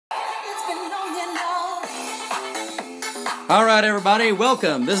All right, everybody,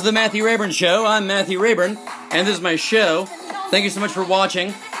 welcome. This is the Matthew Raborn Show. I'm Matthew Raborn, and this is my show. Thank you so much for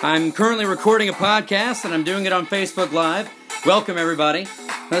watching. I'm currently recording a podcast, and I'm doing it on Facebook Live. Welcome, everybody.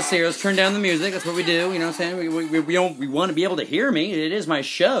 Let's see, let's turn down the music. That's what we do, you know what I'm saying? We want to be able to hear me. It is my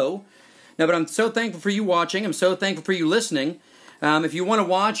show. No, but I'm so thankful for you watching. I'm so thankful for you listening. If you want to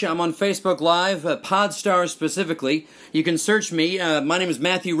watch, I'm on Facebook Live, Podstar specifically. You can search me. My name is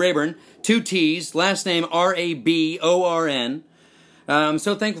Matthew Raborn, 2 T's, last name R-A-B-O-R-N. I'm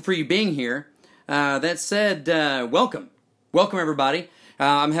so thankful for you being here. That said, welcome. Welcome, everybody.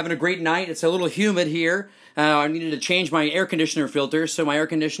 I'm having a great night. It's a little humid here. I needed to change my air conditioner filter, so my air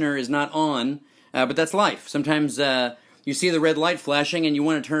conditioner is not on. But that's life. Sometimes you see the red light flashing, and you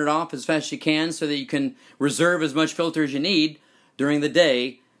want to turn it off as fast as you can so that you can reserve as much filter as you need during the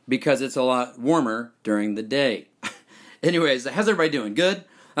day, because it's a lot warmer during the day. Anyways, how's everybody doing? Good?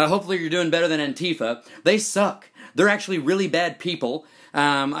 Hopefully you're doing better than Antifa. They suck. They're actually really bad people.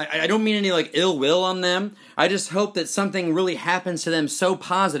 I don't mean any ill will on them. I just hope that something really happens to them so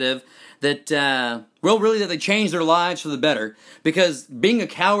positive that, really that they change their lives for the better. Because being a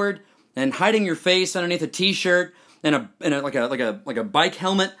coward and hiding your face underneath a t-shirt and a bike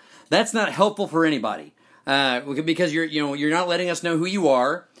helmet, that's not helpful for anybody. Because you're not letting us know who you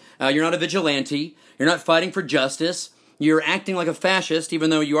are. You're not a vigilante. You're not fighting for justice. You're acting like a fascist,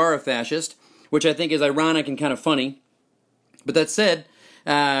 even though you are a fascist, which I think is ironic and kind of funny. But that said,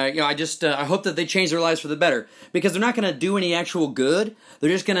 I hope that they change their lives for the better, because they're not going to do any actual good.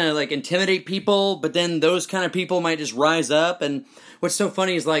 They're just going to intimidate people, but then those kind of people might just rise up. And what's so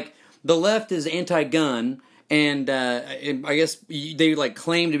funny is the left is anti-gun. And I guess they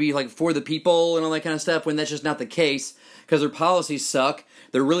claim to be for the people and all that kind of stuff, when that's just not the case, because their policies suck.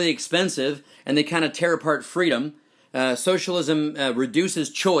 They're really expensive, and they kind of tear apart freedom. Socialism reduces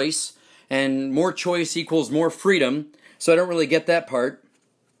choice, and more choice equals more freedom. So I don't really get that part.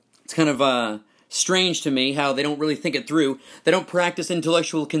 It's kind of strange to me how they don't really think it through. They don't practice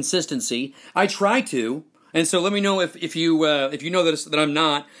intellectual consistency. I try to, and so let me know if you know that I'm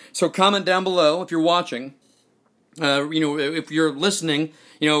not. So comment down below if you're watching. If you're listening,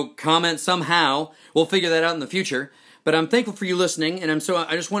 comment somehow. We'll figure that out in the future. But I'm thankful for you listening, and I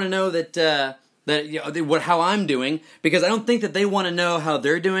just want to know that how I'm doing, because I don't think that they want to know how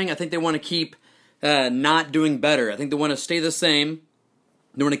they're doing. I think they want to keep not doing better. I think they want to stay the same.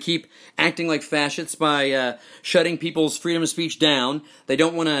 They want to keep acting like fascists by shutting people's freedom of speech down. They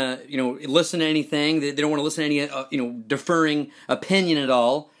don't want to, listen to anything. They don't want to listen to any, deferring opinion at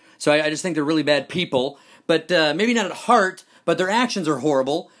all. So I just think they're really bad people. But maybe not at heart, but their actions are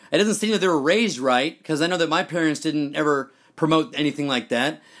horrible. It doesn't seem that they were raised right, because I know that my parents didn't ever promote anything like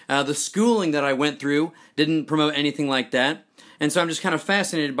that. The schooling that I went through didn't promote anything like that. And so I'm just kind of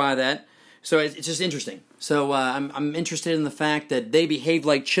fascinated by that. So it's just interesting. So I'm interested in the fact that they behave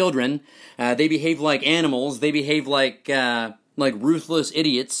like children. They behave like animals. They behave like ruthless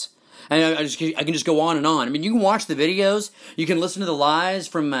idiots. And I can just go on and on. I mean, you can watch the videos. You can listen to the lies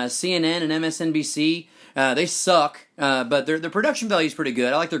from CNN and MSNBC. They suck, but their production value is pretty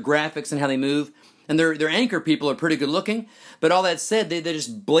good. I like their graphics and how they move. And their anchor people are pretty good looking. But all that said, they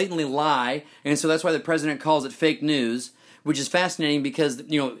just blatantly lie. And so that's why the president calls it fake news, which is fascinating, because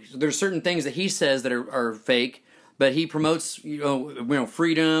there's certain things that he says that are fake, but he promotes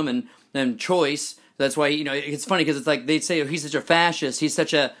freedom and choice. That's why it's funny, because it's they'd say, oh, he's such a fascist, he's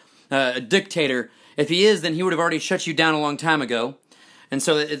such a dictator. If he is, then he would have already shut you down a long time ago. And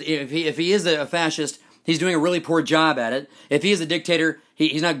so if he is a fascist, he's doing a really poor job at it. If he is a dictator,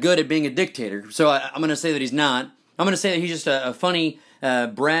 he's not good at being a dictator. So I'm going to say that he's not. I'm going to say that he's just a funny,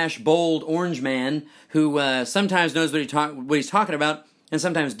 brash, bold orange man who sometimes knows what he's talking about and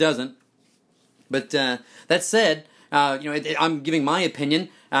sometimes doesn't. But that said, I'm giving my opinion.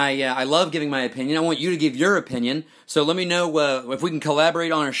 I love giving my opinion. I want you to give your opinion. So let me know if we can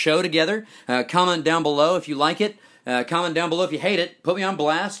collaborate on a show together. Comment down below if you like it. Comment down below if you hate it. Put me on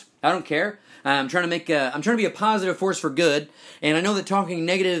blast. I don't care. I'm trying to be a positive force for good, and I know that talking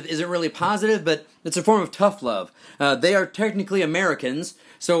negative isn't really positive, but it's a form of tough love. They are technically Americans,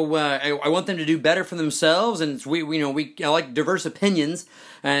 so I want them to do better for themselves, and I like diverse opinions,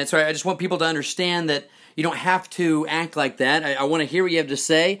 and so I just want people to understand that you don't have to act like that. I want to hear what you have to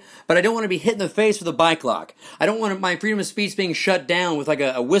say, but I don't want to be hit in the face with a bike lock. I don't want my freedom of speech being shut down with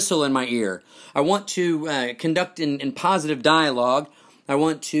a whistle in my ear. I want to conduct in positive dialogue. I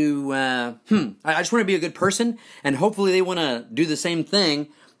want to, I just want to be a good person, and hopefully they want to do the same thing,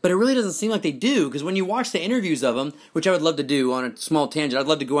 but it really doesn't seem like they do, because when you watch the interviews of them, which I would love to do on a small tangent, I'd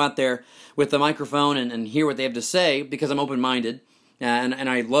love to go out there with the microphone and hear what they have to say, because I'm open-minded. and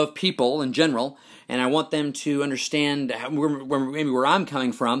I love people in general, and I want them to understand maybe where I'm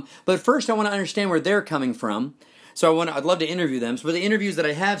coming from. But first, I want to understand where they're coming from. So I'd love to interview them. So the interviews that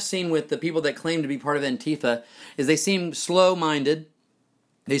I have seen with the people that claim to be part of Antifa is they seem slow-minded,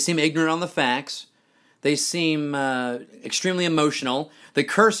 they seem ignorant on the facts, they seem extremely emotional, they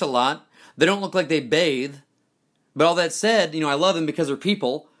curse a lot, they don't look like they bathe. But all that said, I love them because they're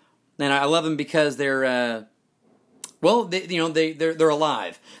people, and I love them because they're they're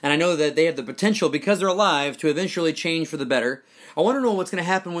alive, and I know that they have the potential because they're alive to eventually change for the better. I want to know what's going to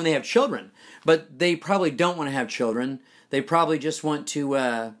happen when they have children, but they probably don't want to have children. They probably just want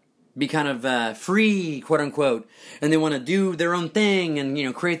to be kind of free, quote unquote, and they want to do their own thing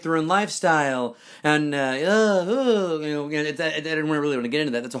and create their own lifestyle. And I didn't really want to get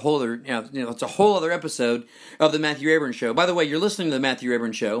into that. That's a whole other it's a whole other episode of the Matthew Raborn Show. By the way, you're listening to the Matthew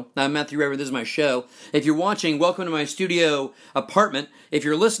Raborn Show. I'm Matthew Raborn. This is my show. If you're watching, welcome to my studio apartment. If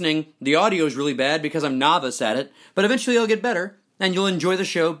you're listening, the audio is really bad because I'm novice at it, but eventually it'll get better and you'll enjoy the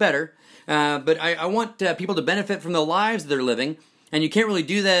show better. But I want people to benefit from the lives they're living. And you can't really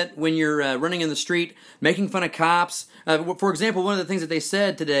do that when you're running in the street, making fun of cops. For example, one of the things that they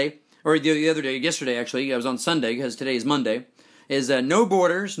said today, or the other day, yesterday actually, I was on Sunday because today is Monday, is no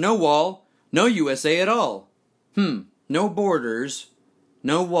borders, no wall, no USA at all. No borders,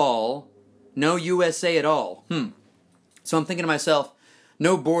 no wall, no USA at all. So I'm thinking to myself,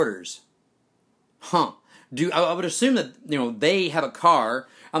 no borders. I would assume that they have a car.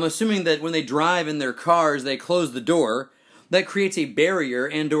 I'm assuming that when they drive in their cars, they close the door. That creates a barrier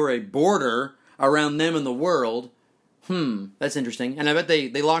and or a border around them and the world. That's interesting. And I bet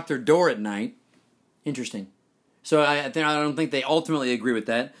they lock their door at night. Interesting. So I don't think they ultimately agree with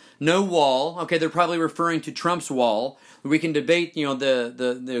that. No wall. Okay, they're probably referring to Trump's wall. We can debate,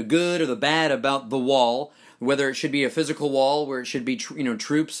 the good or the bad about the wall, whether it should be a physical wall, where it should be,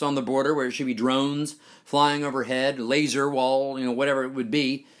 troops on the border, where it should be drones flying overhead, laser wall, whatever it would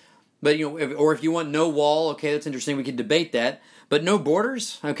be. But, or if you want no wall, okay, that's interesting. We could debate that. But no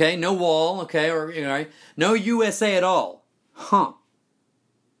borders, okay, no wall, okay, or, no USA at all.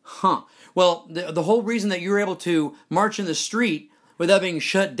 Well, the whole reason that you're able to march in the street without being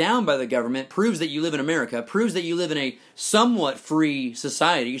shut down by the government proves that you live in America, proves that you live in a somewhat free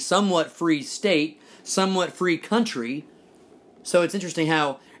society, somewhat free state, somewhat free country. So it's interesting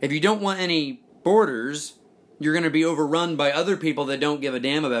how if you don't want any borders, you're going to be overrun by other people that don't give a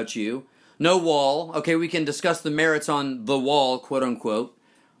damn about you. No wall. Okay, we can discuss the merits on the wall, quote unquote.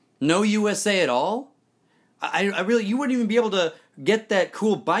 No USA at all? I really, you wouldn't even be able to get that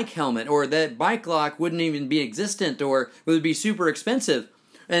cool bike helmet, or that bike lock wouldn't even be existent, or it would be super expensive.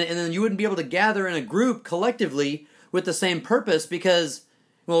 And then you wouldn't be able to gather in a group collectively with the same purpose because,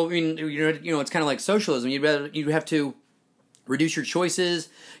 well, I mean, it's kind of like socialism. You'd have to reduce your choices.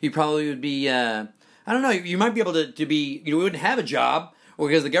 You probably would be, I don't know, you might be able to be, you wouldn't have a job, or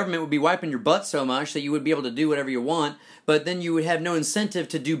because the government would be wiping your butt so much that you would be able to do whatever you want, but then you would have no incentive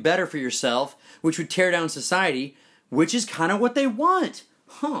to do better for yourself, which would tear down society, which is kind of what they want.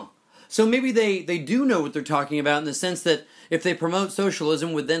 So maybe they do know what they're talking about in the sense that if they promote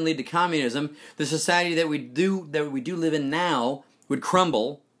socialism would then lead to communism, the society that we do live in now would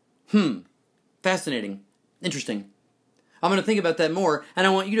crumble. Fascinating. Interesting. I'm going to think about that more, and I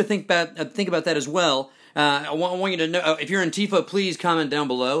want you to think about that as well. I want you to know, if you're Antifa, please comment down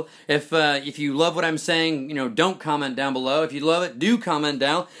below. If you love what I'm saying, don't comment down below. If you love it, do comment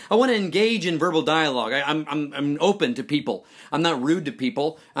down. I want to engage in verbal dialogue. I'm open to people. I'm not rude to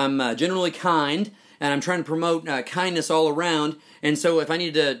people. I'm generally kind, and I'm trying to promote kindness all around. And so if I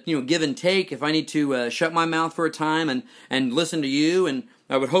need to, give and take, if I need to shut my mouth for a time and listen to you, and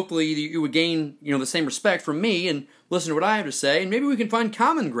I would hopefully you would gain, the same respect from me and listen to what I have to say, and maybe we can find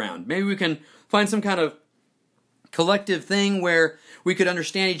common ground. Maybe we can find some kind of collective thing where we could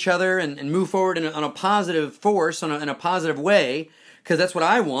understand each other and move forward on a positive force, in a positive way, because that's what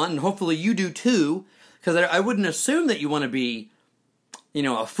I want, and hopefully you do too, because I wouldn't assume that you want to be,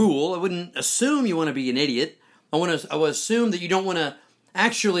 a fool. I wouldn't assume you want to be an idiot. I would assume that you don't want to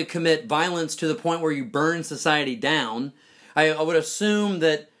actually commit violence to the point where you burn society down. I would assume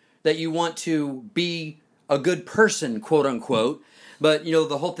that you want to be a good person, quote unquote. But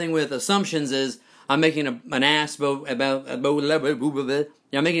the whole thing with assumptions is I'm making an ass I'm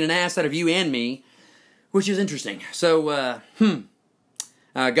making an ass out of you and me, which is interesting. So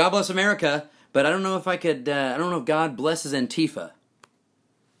God bless America, but I don't know if I could. I don't know if God blesses Antifa.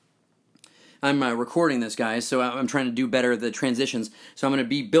 I'm recording this, guys, so I'm trying to do better at the transitions. So I'm going to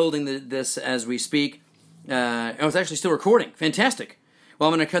be building this as we speak. I was actually still recording. Fantastic. Well,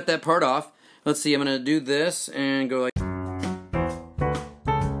 I'm going to cut that part off. Let's see. I'm going to do this and go like.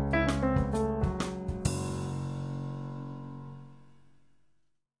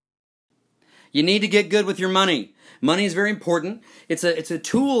 You need to get good with your money. Money is very important. It's a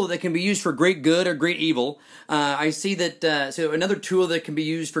tool that can be used for great good or great evil. I see that. So another tool that can be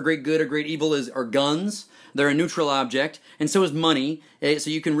used for great good or great evil are guns. They're a neutral object, and so is money. So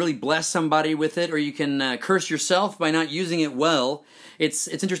you can really bless somebody with it, or you can curse yourself by not using it well. It's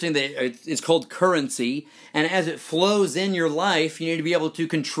interesting that it's called currency, and as it flows in your life, you need to be able to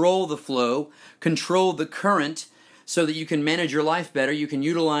control the flow, control the current, so that you can manage your life better. You can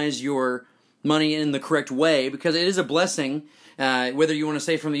utilize your money in the correct way, because it is a blessing, whether you want to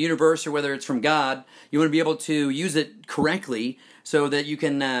say from the universe or whether it's from God. You want to be able to use it correctly so that you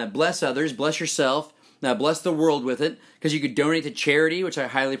can bless others, bless yourself, bless the world with it, because you could donate to charity, which I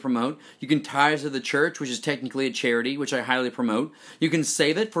highly promote. You can tithe to the church, which is technically a charity, which I highly promote. You can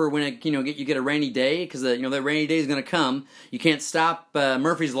save it for when you get a rainy day, because that rainy day is going to come. You can't stop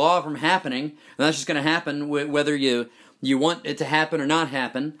Murphy's Law from happening, and that's just going to happen whether you want it to happen or not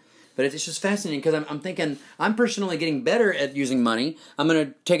happen. But it's just fascinating, because I'm thinking, I'm personally getting better at using money. I'm going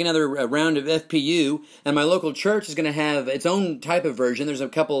to take another round of FPU, and my local church is going to have its own type of version. There's a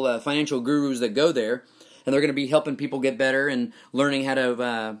couple financial gurus that go there, and they're going to be helping people get better and learning how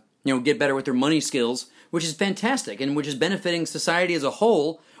to get better with their money skills, which is fantastic, and which is benefiting society as a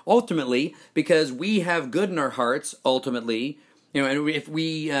whole, ultimately, because we have good in our hearts, ultimately. And if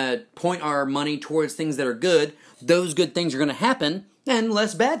we point our money towards things that are good, those good things are going to happen, and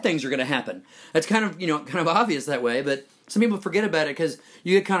less bad things are going to happen. That's kind of obvious that way, but some people forget about it because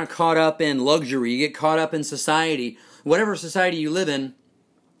you get kind of caught up in luxury, you get caught up in society. Whatever society you live in,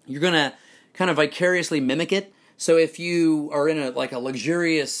 you're going to kind of vicariously mimic it. So if you are in a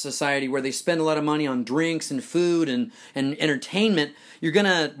luxurious society where they spend a lot of money on drinks and food and entertainment, you're going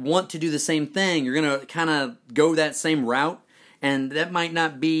to want to do the same thing. You're going to kind of go that same route. And that might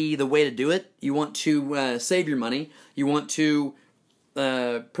not be the way to do it. You want to save your money. You want to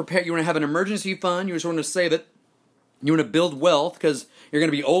prepare. You want to have an emergency fund. You just want to save it. You want to build wealth because you're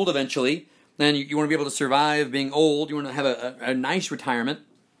going to be old eventually. And you want to be able to survive being old. You want to have a nice retirement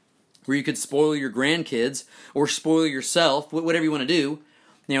where you could spoil your grandkids or spoil yourself, whatever you want to do.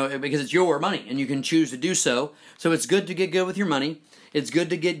 Because it's your money and you can choose to do so. So it's good to get good with your money. It's good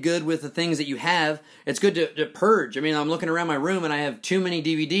to get good with the things that you have. It's good to purge. I mean, I'm looking around my room and I have too many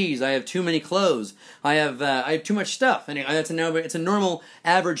DVDs. I have too many clothes. I have too much stuff. And it's a normal,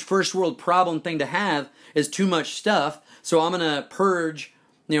 average, first world problem thing to have is too much stuff. So I'm going to purge,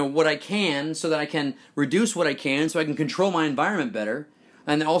 what I can so that I can reduce what I can so I can control my environment better.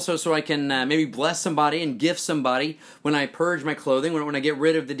 And also so I can maybe bless somebody and gift somebody when I purge my clothing, when I get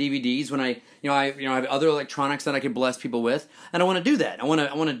rid of the DVDs, when I have other electronics that I can bless people with, and I want to do that. I want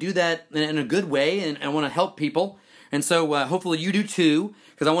to do that in a good way, and I want to help people. And so hopefully you do too,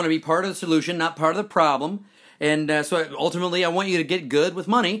 because I want to be part of the solution, not part of the problem. And so ultimately I want you to get good with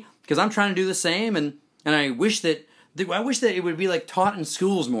money, because I'm trying to do the same, and I wish that it would be taught in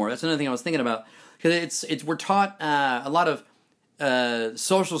schools more. That's another thing I was thinking about, because we're taught a lot of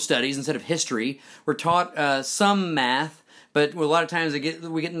social studies instead of history. We're taught some math, but a lot of times we get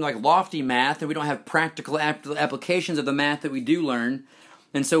in lofty math, and we don't have practical applications of the math that we do learn.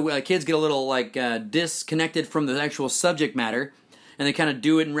 And so kids get a little disconnected from the actual subject matter, and they kind of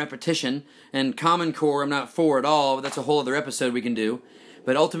do it in repetition. And Common Core I'm not for at all, but that's a whole other episode we can do.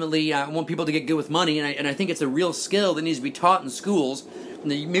 But ultimately, I want people to get good with money, and I think it's a real skill that needs to be taught in schools,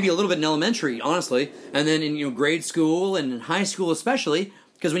 maybe a little bit in elementary, honestly, and then in grade school and in high school especially,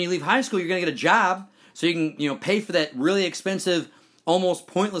 because when you leave high school, you're going to get a job, so you can pay for that really expensive, almost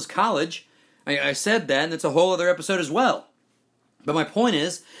pointless college. I said that, and that's a whole other episode as well. But my point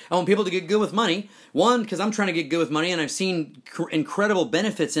is, I want people to get good with money. One, because I'm trying to get good with money, and I've seen incredible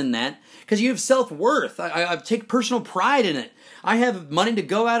benefits in that. Because you have self-worth. I take personal pride in it. I have money to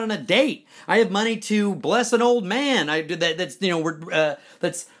go out on a date. I have money to bless an old man.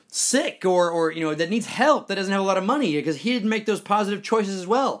 That's sick or that needs help, that doesn't have a lot of money, because he didn't make those positive choices as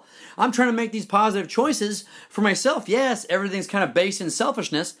well. I'm trying to make these positive choices for myself. Yes, everything's kind of based in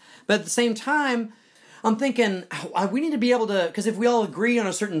selfishness, but at the same time, I'm thinking we need to be able to, because if we all agree on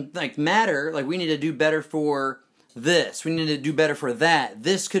a certain matter, we need to do better for this, we need to do better for that.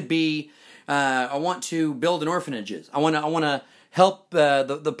 This could be, I want to build an orphanages. I want to help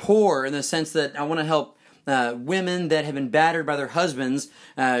the poor, in the sense that I want to help women that have been battered by their husbands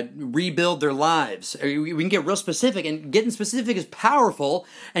rebuild their lives. We can get real specific, and getting specific is powerful,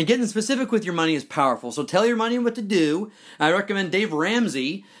 and getting specific with your money is powerful. So tell your money what to do. I recommend Dave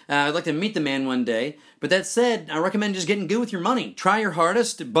Ramsey. I'd like to meet the man one day. But that said, I recommend just getting good with your money. Try your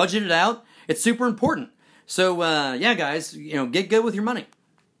hardest, budget it out. It's super important. So guys, get good with your money.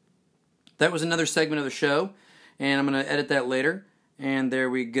 That was another segment of the show, and I'm going to edit that later. And there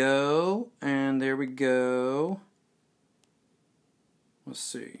we go. And there we go. Let's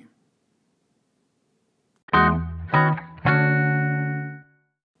see.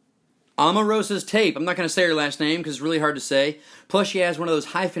 Omarosa's tape. I'm not going to say her last name because it's really hard to say. Plus, she has one of those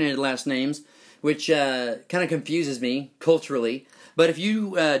hyphenated last names, which kind of confuses me culturally. But if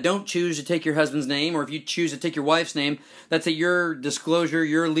you don't choose to take your husband's name, or if you choose to take your wife's name, that's at your disclosure,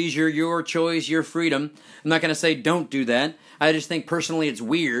 your leisure, your choice, your freedom. I'm not going to say don't do that. I just think personally it's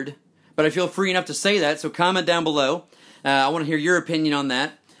weird. But I feel free enough to say that, so comment down below. I want to hear your opinion on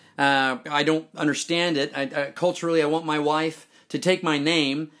that. I don't understand it. Culturally, I want my wife to take my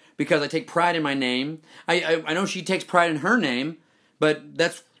name because I take pride in my name. I know she takes pride in her name, but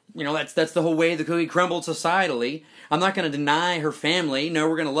that's the whole way the cookie crumbled societally. I'm not going to deny her family. No,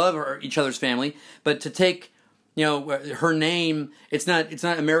 we're going to love each other's family, but to take her name, it's not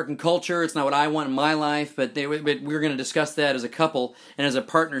American culture. It's not what I want in my life. But we're going to discuss that as a couple and as a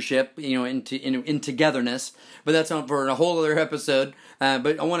partnership, in togetherness. But that's for a whole other episode.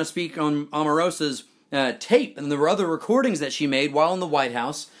 But I want to speak on Omarosa's tape, and there were other recordings that she made while in the White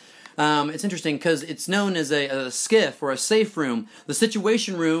House. It's interesting because it's known as a SCIF, or a safe room. The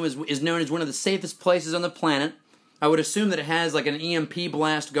Situation Room is known as one of the safest places on the planet. I would assume that it has like an EMP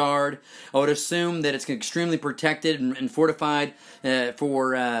blast guard. I would assume that it's extremely protected and fortified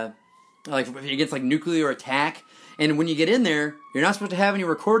for against like nuclear attack. And when you get in there, you're not supposed to have any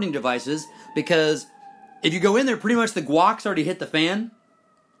recording devices, because if you go in there, pretty much the guac's already hit the fan.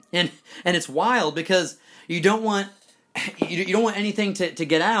 And it's wild because you don't want anything to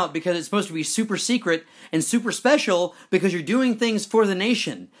get out, because it's supposed to be super secret and super special because you're doing things for the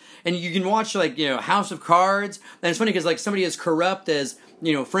nation. And you can watch House of Cards, and it's funny because somebody as corrupt as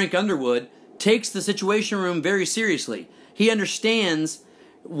Frank Underwood takes the Situation Room very seriously. He understands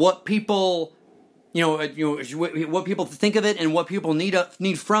what people what people think of it and what people need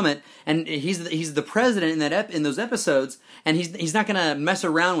from it, and he's the president in those episodes, and he's not going to mess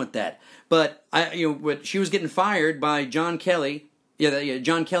around with that. But she was getting fired by John Kelly,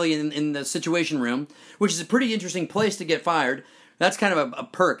 John Kelly in the Situation Room, which is a pretty interesting place to get fired. That's kind of a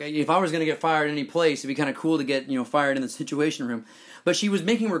perk. If I was going to get fired in any place, it'd be kind of cool to get fired in the Situation Room. But she was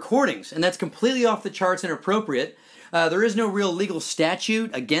making recordings, and that's completely off the charts and inappropriate. There is no real legal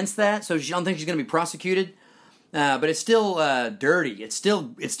statute against that, so I don't think she's going to be prosecuted. But it's still dirty. It's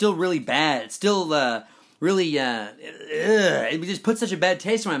still really bad. It's still really it just puts such a bad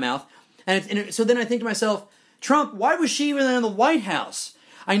taste in my mouth. So then I think to myself, Trump, why was she even in the White House?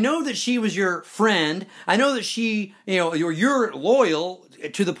 I know that she was your friend. I know that you're loyal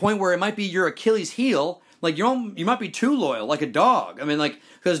to the point where it might be your Achilles heel. Like you might be too loyal, like a dog. I mean,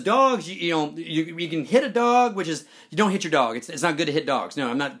 because dogs, you can hit a dog, which is, you don't hit your dog. It's not good to hit dogs. No,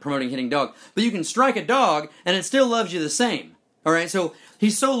 I'm not promoting hitting dog. But you can strike a dog, and it still loves you the same. All right, so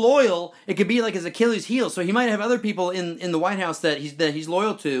he's so loyal, it could be like his Achilles heel. So he might have other people in the White House that he's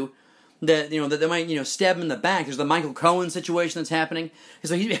loyal to, that they might stab him in the back. There's the Michael Cohen situation that's happening.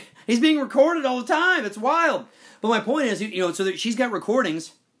 So he's being recorded all the time. It's wild. But my point is, so that she's got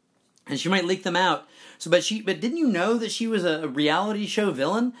recordings, and she might leak them out. But didn't you know that she was a reality show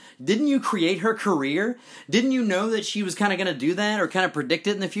villain? Didn't you create her career? Didn't you know that she was kind of going to do that, or kind of predict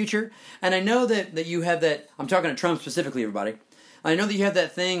it in the future? And I know that you have that. I'm talking to Trump specifically, everybody. I know that you have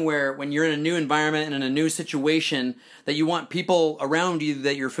that thing where when you're in a new environment and in a new situation, that you want people around you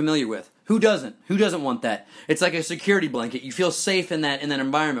that you're familiar with. Who doesn't? Who doesn't want that? It's like a security blanket. You feel safe in that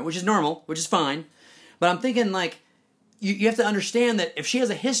environment, which is normal, which is fine. But I'm thinking you have to understand that if she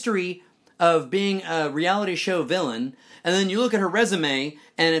has a history of being a reality show villain, and then you look at her resume,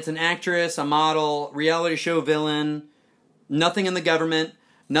 and it's an actress, a model, reality show villain, nothing in the government,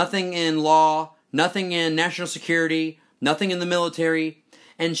 nothing in law, nothing in national security, nothing in the military,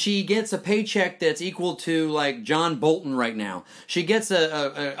 and she gets a paycheck that's equal to John Bolton right now. She gets an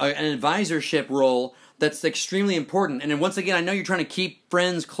advisorship role that's extremely important. And then once again, I know you're trying to keep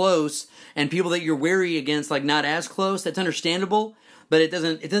friends close and people that you're wary against not as close. That's understandable. But it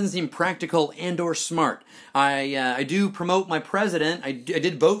doesn't seem practical and or smart. I do promote my president. I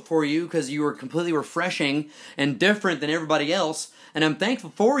did vote for you because you were completely refreshing and different than everybody else. And I'm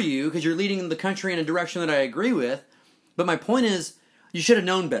thankful for you because you're leading the country in a direction that I agree with. But my point is, you should have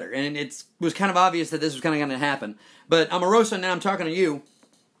known better. And it was kind of obvious that this was kind of going to happen. But Omarosa, now I'm talking to you.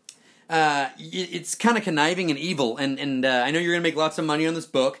 It's kind of conniving and evil. And I know you're going to make lots of money on this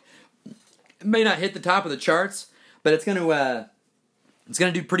book. It may not hit the top of the charts, but it's going to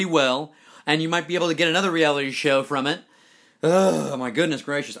do pretty well, and you might be able to get another reality show from it. Oh, my goodness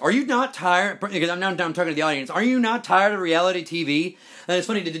gracious. Are you not tired? Because I'm talking to the audience. Are you not tired of reality TV? And it's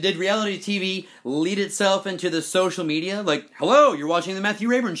funny, did reality TV lead itself into the social media? Like, hello, you're watching the Matthew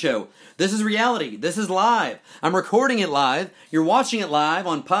Raborn Show. This is reality. This is live. I'm recording it live. You're watching it live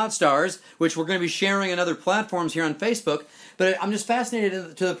on Podstars, which we're going to be sharing on other platforms here on Facebook. But I'm just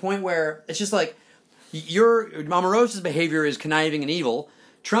fascinated to the point where it's just like, Omarosa's behavior is conniving and evil.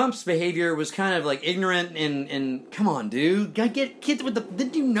 Trump's behavior was kind of like ignorant and come on, dude, get with the.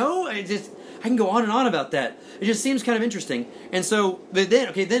 Did you know? I can go on and on about that. It just seems kind of interesting. And so, but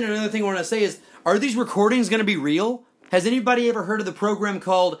then another thing I want to say is, are these recordings going to be real? Has anybody ever heard of the program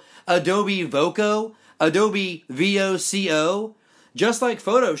called Adobe Voco? Adobe VOCO? Just like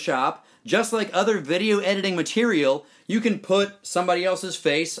Photoshop, just like other video editing material, you can put somebody else's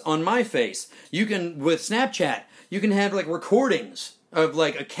face on my face. You can, with Snapchat, you can have like recordings of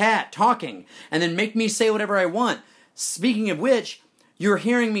like a cat talking and then make me say whatever I want. Speaking of which, you're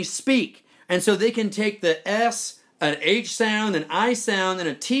hearing me speak. And so they can take the S, an H sound, an I sound, and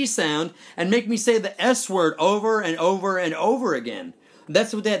a T sound and make me say the S word over and over and over again.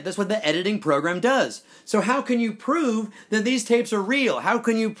 That's what the editing program does. So how can you prove that these tapes are real? How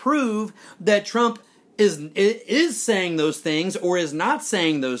can you prove that Trump is saying those things or is not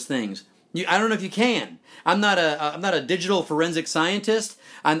saying those things? I don't know if you can. I'm not a digital forensic scientist.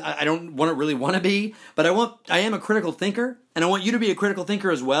 I don't really want to be, but I am a critical thinker, and I want you to be a critical thinker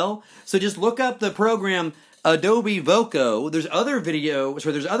as well. So just look up the program Adobe Voco. There's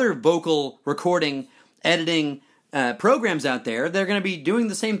other vocal recording, editing programs out there. They're going to be doing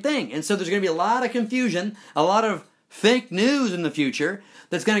the same thing, and so there's going to be a lot of confusion, a lot of fake news in the future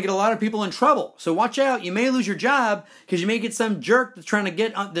that's going to get a lot of people in trouble. So watch out. You may lose your job because you may get some jerk that's trying to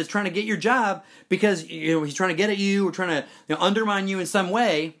get your job because he's trying to get at you or trying to undermine you in some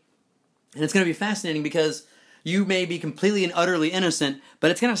way. And it's going to be fascinating because you may be completely and utterly innocent,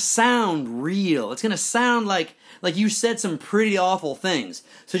 but it's going to sound real. It's going to sound like you said some pretty awful things.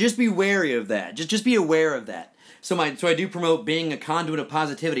 So just be wary of that. Just be aware of that. So I do promote being a conduit of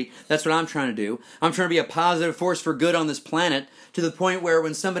positivity. That's what I'm trying to do. I'm trying to be a positive force for good on this planet to the point where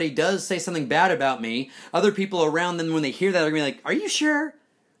when somebody does say something bad about me, other people around them, when they hear that, are going to be like, are you sure?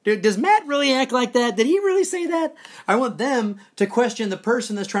 Does Matt really act like that? Did he really say that? I want them to question the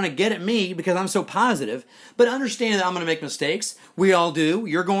person that's trying to get at me because I'm so positive, but understand that I'm going to make mistakes. We all do.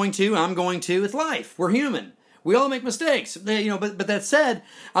 You're going to. I'm going to. It's life. We're human. We all make mistakes, but that said,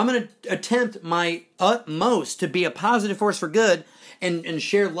 I'm going to attempt my utmost to be a positive force for good and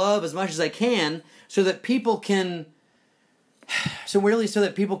share love as much as I can so that people can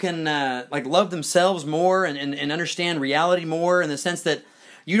love themselves more and understand reality more in the sense that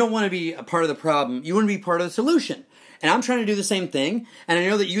you don't want to be a part of the problem. You want to be part of the solution. And I'm trying to do the same thing. And I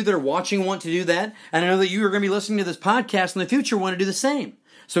know that you that are watching want to do that. And I know that you are going to be listening to this podcast in the future want to do the same.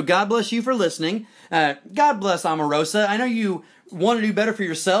 So God bless you for listening. God bless Omarosa. I know you want to do better for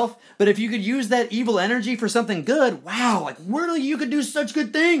yourself, but if you could use that evil energy for something good, wow, really you could do such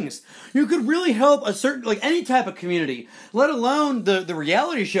good things. You could really help any type of community, let alone the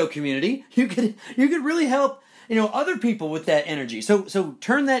reality show community. You could really help other people with that energy. So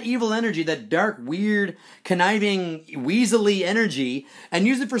turn that evil energy, that dark, weird, conniving, weaselly energy, and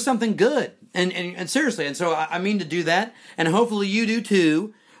use it for something good. And seriously, and so I mean to do that, and hopefully you do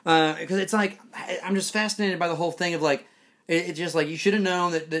too, because it's like, I'm just fascinated by the whole thing of it's just like you should have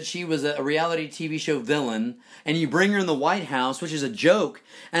known that she was a reality TV show villain, and you bring her in the White House, which is a joke.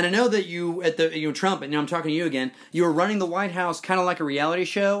 And I know that Trump, and I'm talking to you again, you were running the White House kind of like a reality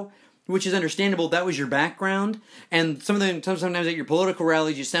show, which is understandable. That was your background, and sometimes at your political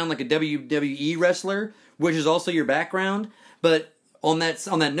rallies you sound like a WWE wrestler, which is also your background. But on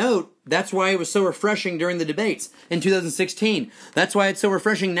that note, that's why it was so refreshing during the debates in 2016. That's why it's so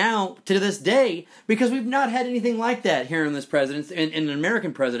refreshing now to this day, because we've not had anything like that here in this presidency, in an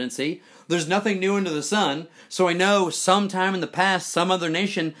American presidency. There's nothing new under the sun. So I know sometime in the past, some other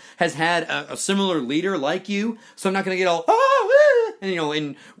nation has had a similar leader like you. So I'm not going to get all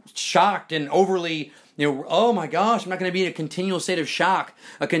and shocked and overly. Oh my gosh, I'm not going to be in a continual state of shock,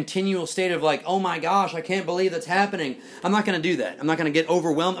 a continual state of oh my gosh, I can't believe that's happening. I'm not going to do that. I'm not going to get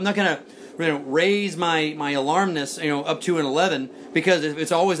overwhelmed. I'm not going to raise my alarmness, up to an 11, because if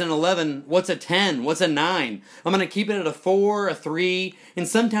it's always an 11, what's a 10? What's a 9? I'm going to keep it at a 4, a 3, and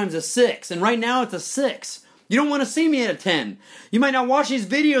sometimes a 6. And right now it's a 6. You don't want to see me at a 10. You might not watch these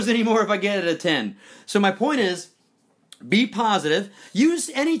videos anymore if I get it at a 10. So my point is, be positive.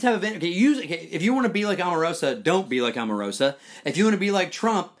 Use any type of energy. If you want to be like Omarosa, don't be like Omarosa. If you want to be like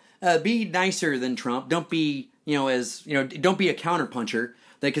Trump, be nicer than Trump. Don't be, don't be a counterpuncher.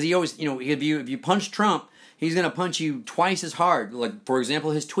 Because he always, if you punch Trump, he's going to punch you twice as hard. Like, for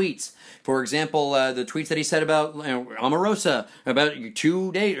example, his tweets. For example, the tweets that he said about Omarosa, about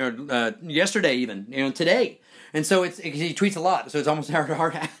yesterday even, today. And so he tweets a lot, so it's almost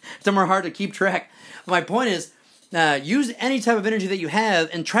hard to keep track. My point is, use any type of energy that you have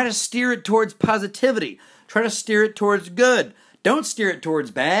and try to steer it towards positivity. Try to steer it towards good. Don't steer it towards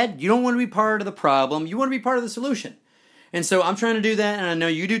bad. You don't want to be part of the problem. You want to be part of the solution. And so I'm trying to do that, and I know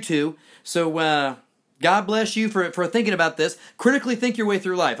you do too. So God bless you for thinking about this. Critically think your way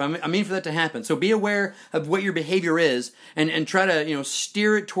through life. I mean for that to happen. So be aware of what your behavior is and try to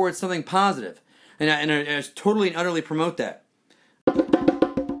steer it towards something positive. And I totally and utterly promote that.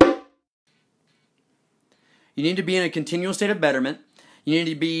 You need to be in a continual state of betterment. You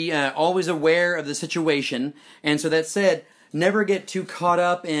need to be always aware of the situation. And so that said, never get too caught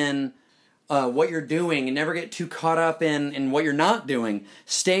up in what you're doing, and never get too caught up in what you're not doing.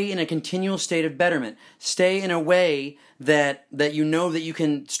 Stay in a continual state of betterment. Stay in a way that you know that you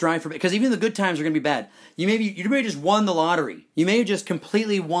can strive for. Because even the good times are going to be bad. You may just won the lottery. You may have just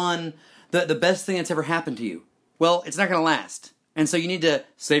completely won the best thing that's ever happened to you. Well, it's not going to last. And so you need to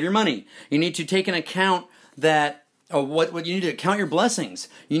save your money. You need to take an account that what you need to count your blessings.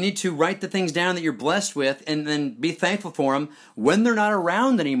 You need to write the things down that you're blessed with and then be thankful for them when they're not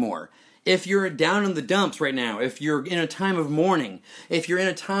around anymore. If you're down in the dumps right now, if you're in a time of mourning, if you're in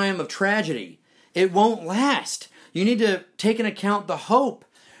a time of tragedy, it won't last. You need to take into account the hope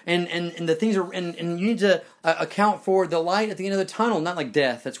and the things and you need to account for the light at the end of the tunnel, not like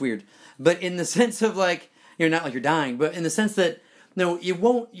death, that's weird, but in the sense of like, not like you're dying, but in the sense that you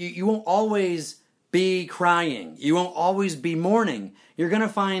won't always be crying. You won't always be mourning. You're going to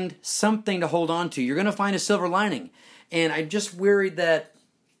find something to hold on to. You're going to find a silver lining. And I'm just worried that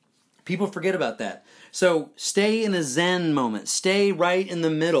people forget about that. So stay in a Zen moment. Stay right in the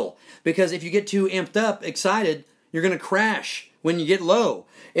middle. Because if you get too amped up, excited, you're going to crash when you get low.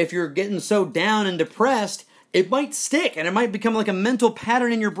 If you're getting so down and depressed, it might stick. And it might become like a mental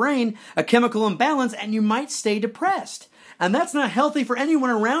pattern in your brain, a chemical imbalance, and you might stay depressed. And that's not healthy for anyone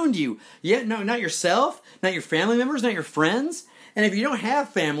around you. No, not yourself, not your family members, not your friends. And if you don't have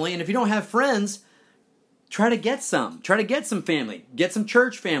family and if you don't have friends, try to get some. Try to get some family. Get some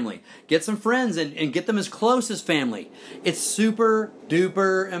church family. Get some friends and get them as close as family. It's super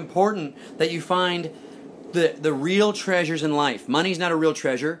duper important that you find the real treasures in life. Money's not a real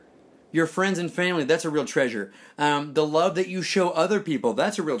treasure. Your friends and family, that's a real treasure. The love that you show other people,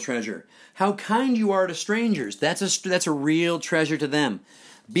 that's a real treasure. How kind you are to strangers, that's a real treasure to them.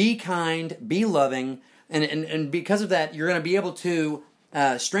 Be kind, be loving, and because of that, you're going to be able to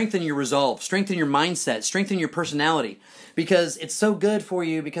strengthen your resolve, strengthen your mindset, strengthen your personality. Because it's so good for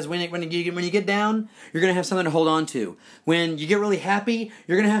you, because when you get down, you're going to have something to hold on to. When you get really happy,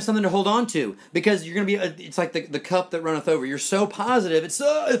 you're going to have something to hold on to. Because you're going to be, it's like the cup that runneth over. You're so positive,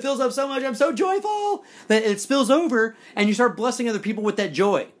 it fills up so much, I'm so joyful, that it spills over, and you start blessing other people with that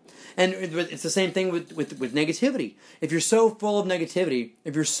joy. And it's the same thing with negativity. If you're so full of negativity,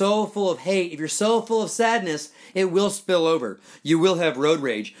 if you're so full of hate, if you're so full of sadness, it will spill over. You will have road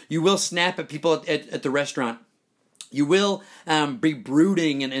rage. You will snap at people at the restaurant. You will be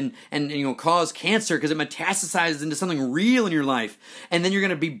brooding and cause cancer because it metastasizes into something real in your life. And then you're going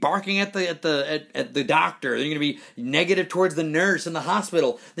to be barking at the doctor. Then you're going to be negative towards the nurse in the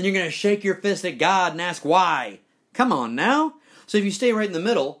hospital. Then you're going to shake your fist at God and ask why. Come on now. So if you stay right in the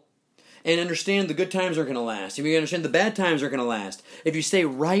middle and understand the good times aren't going to last, if you understand the bad times aren't going to last, if you stay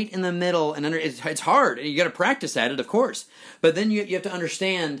right in the middle and it's hard. You got to practice at it, of course. But then you have to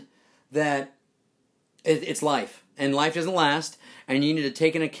understand that it's life. And life doesn't last, and you need to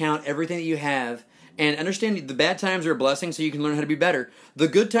take into account everything that you have, and understand the bad times are a blessing so you can learn how to be better. The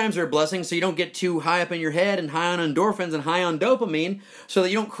good times are a blessing so you don't get too high up in your head and high on endorphins and high on dopamine so that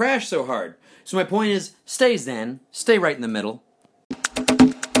you don't crash so hard. So my point is, stay zen, stay right in the middle.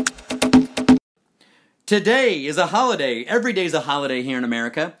 Today is a holiday. Every day is a holiday here in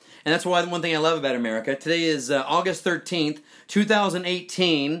America, and that's why one thing I love about America. Today is August 13th,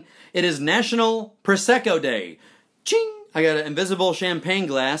 2018. It is National Prosecco Day. Ching! I got an invisible champagne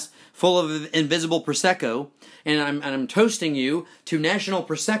glass full of invisible Prosecco, and I'm toasting you to National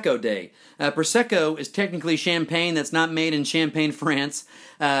Prosecco Day. Prosecco is technically champagne that's not made in Champagne, France.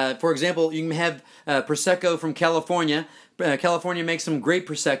 For example, you can have Prosecco from California. California makes some great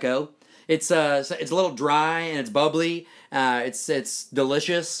Prosecco. It's a little dry and it's bubbly. It's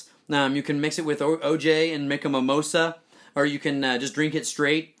delicious. You can mix it with OJ and make a mimosa, or you can just drink it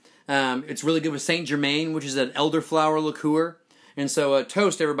straight. It's really good with Saint Germain, which is an elderflower liqueur. And so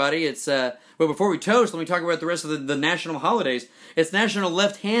toast, everybody. Well, before we toast, let me talk about the rest of the national holidays. It's National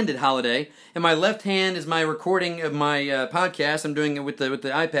Left-Handed Holiday, and my left hand is my recording of my podcast. I'm doing it with the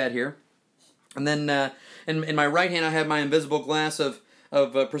iPad here. And then in my right hand, I have my invisible glass of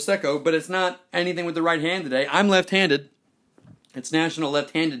Prosecco, but it's not anything with the right hand today. I'm left-handed. It's National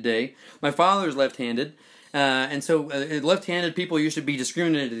Left-Handed Day. My father's left-handed, and so left-handed people used to be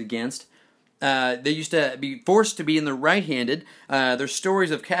discriminated against. They used to be forced to be in the right-handed. There's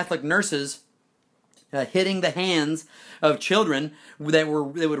stories of Catholic nurses hitting the hands of children they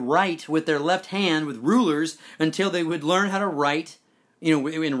would write with their left hand with rulers until they would learn how to write,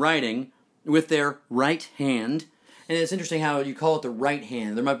 in writing with their right hand. And it's interesting how you call it the right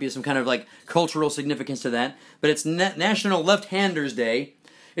hand. There might be some kind of like cultural significance to that. But it's National Left-Handers Day.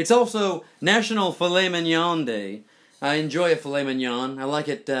 It's also National Filet Mignon Day. I enjoy a filet mignon. I like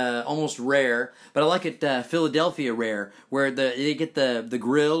it almost rare, but I like it Philadelphia rare, where they get the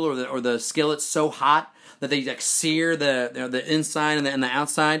grill or the skillet so hot that they like sear the inside and the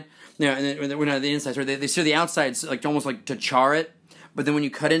outside. The inside. Sorry, they sear the outside like almost like to char it, but then when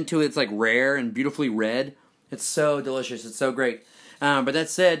you cut into it, it's like rare and beautifully red. It's so delicious. It's so great. But that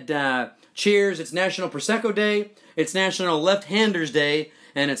said, cheers. It's National Prosecco Day. It's National Left-Handers Day,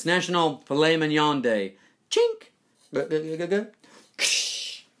 and it's National Filet Mignon Day. Chink.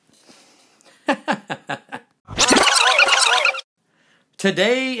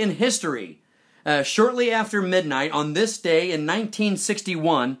 Today in history, shortly after midnight on this day in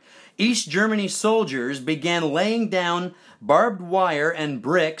 1961, East Germany soldiers began laying down barbed wire and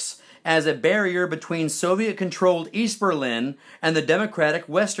bricks as a barrier between Soviet-controlled East Berlin and the democratic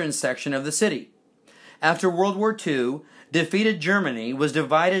western section of the city. After World War II, defeated Germany was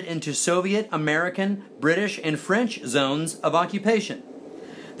divided into Soviet, American, British, and French zones of occupation.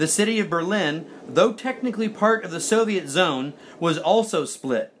 The city of Berlin, though technically part of the Soviet zone, was also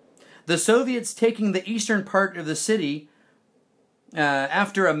split. The Soviets taking the eastern part of the city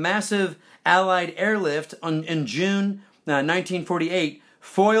after a massive Allied airlift in June 1948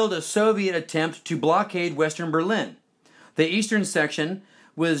 foiled a Soviet attempt to blockade western Berlin. The eastern section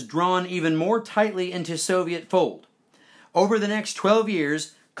was drawn even more tightly into Soviet fold. Over the next 12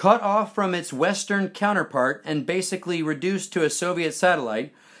 years, cut off from its western counterpart and basically reduced to a Soviet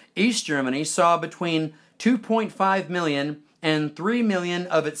satellite, East Germany saw between 2.5 million and 3 million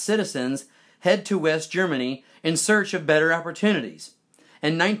of its citizens head to West Germany in search of better opportunities.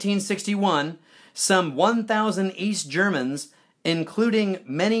 In 1961, some 1,000 East Germans, including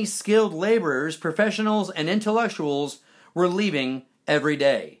many skilled laborers, professionals, and intellectuals, were leaving every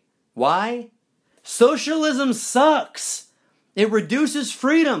day. Why? Socialism sucks. It reduces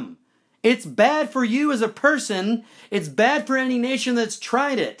freedom. It's bad for you as a person. It's bad for any nation that's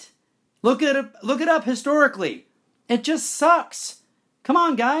tried it. Look it up historically. It just sucks. Come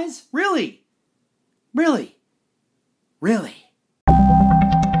on, guys. Really? Really? Really?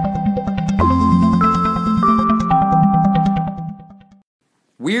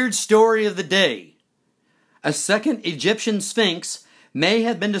 Weird story of the day. A second Egyptian Sphinx may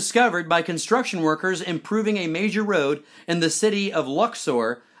have been discovered by construction workers improving a major road in the city of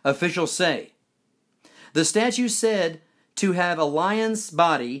Luxor, officials say. The statue, said to have a lion's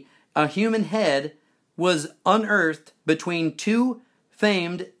body, a human head, was unearthed between two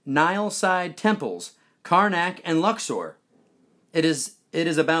famed Nile-side temples, Karnak and Luxor. It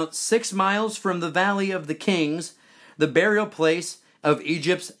is about 6 miles from the Valley of the Kings, the burial place of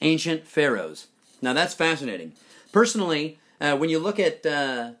Egypt's ancient pharaohs. Now that's fascinating. Personally, when you look at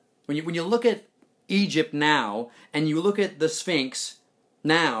Egypt now, and you look at the Sphinx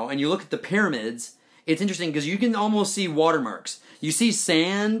now, and you look at the pyramids, it's interesting because you can almost see watermarks. You see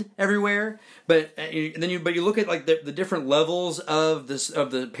sand everywhere, but you look at like the different levels of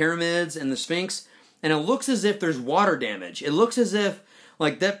the pyramids and the Sphinx, and it looks as if there's water damage. It looks as if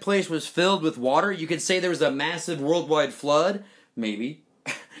like that place was filled with water. You could say there was a massive worldwide flood, maybe.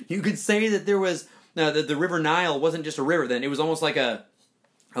 You could say that there was that the River Nile wasn't just a river then. It was almost like a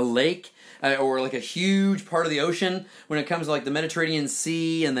lake or like a huge part of the ocean when it comes to like the Mediterranean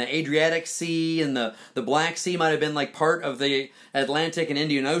Sea and the Adriatic Sea and the Black Sea might have been like part of the Atlantic and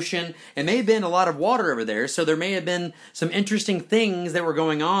Indian Ocean. It may have been a lot of water over there, so there may have been some interesting things that were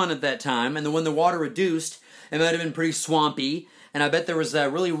going on at that time, and then when the water reduced, it might have been pretty swampy, and I bet there was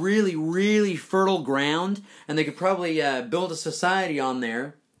really, really, really fertile ground, and they could probably build a society on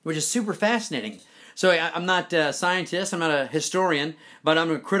there, which is super fascinating. So I'm not a scientist, I'm not a historian, but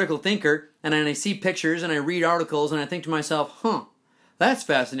I'm a critical thinker, and I see pictures and I read articles and I think to myself, that's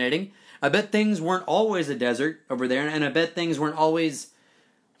fascinating. I bet things weren't always a desert over there, and I bet things weren't always,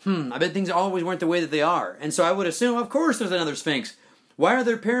 I bet things always weren't the way that they are. And so I would assume, of course, there's another Sphinx. Why are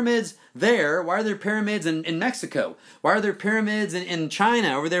there pyramids there? Why are there pyramids in Mexico? Why are there pyramids in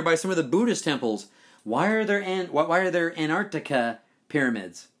China, over there by some of the Buddhist temples? Why are there Antarctica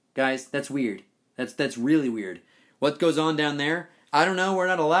pyramids? Guys, that's weird. That's really weird. What goes on down there? I don't know. We're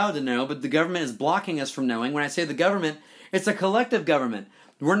not allowed to know, but the government is blocking us from knowing. When I say the government, it's a collective government.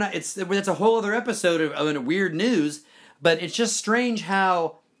 We're not. It's a whole other episode of weird news. But it's just strange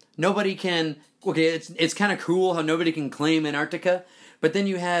how nobody can. Okay, it's kind of cool how nobody can claim Antarctica, but then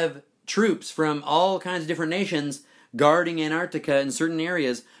you have troops from all kinds of different nations guarding Antarctica in certain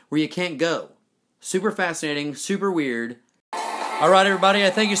areas where you can't go. Super fascinating, super weird. All right, everybody, I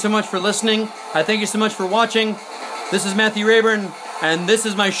thank you so much for listening. I thank you so much for watching. This is Matthew Raborn, and this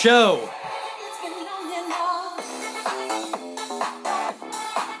is my show.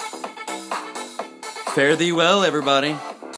 Fare thee well, everybody.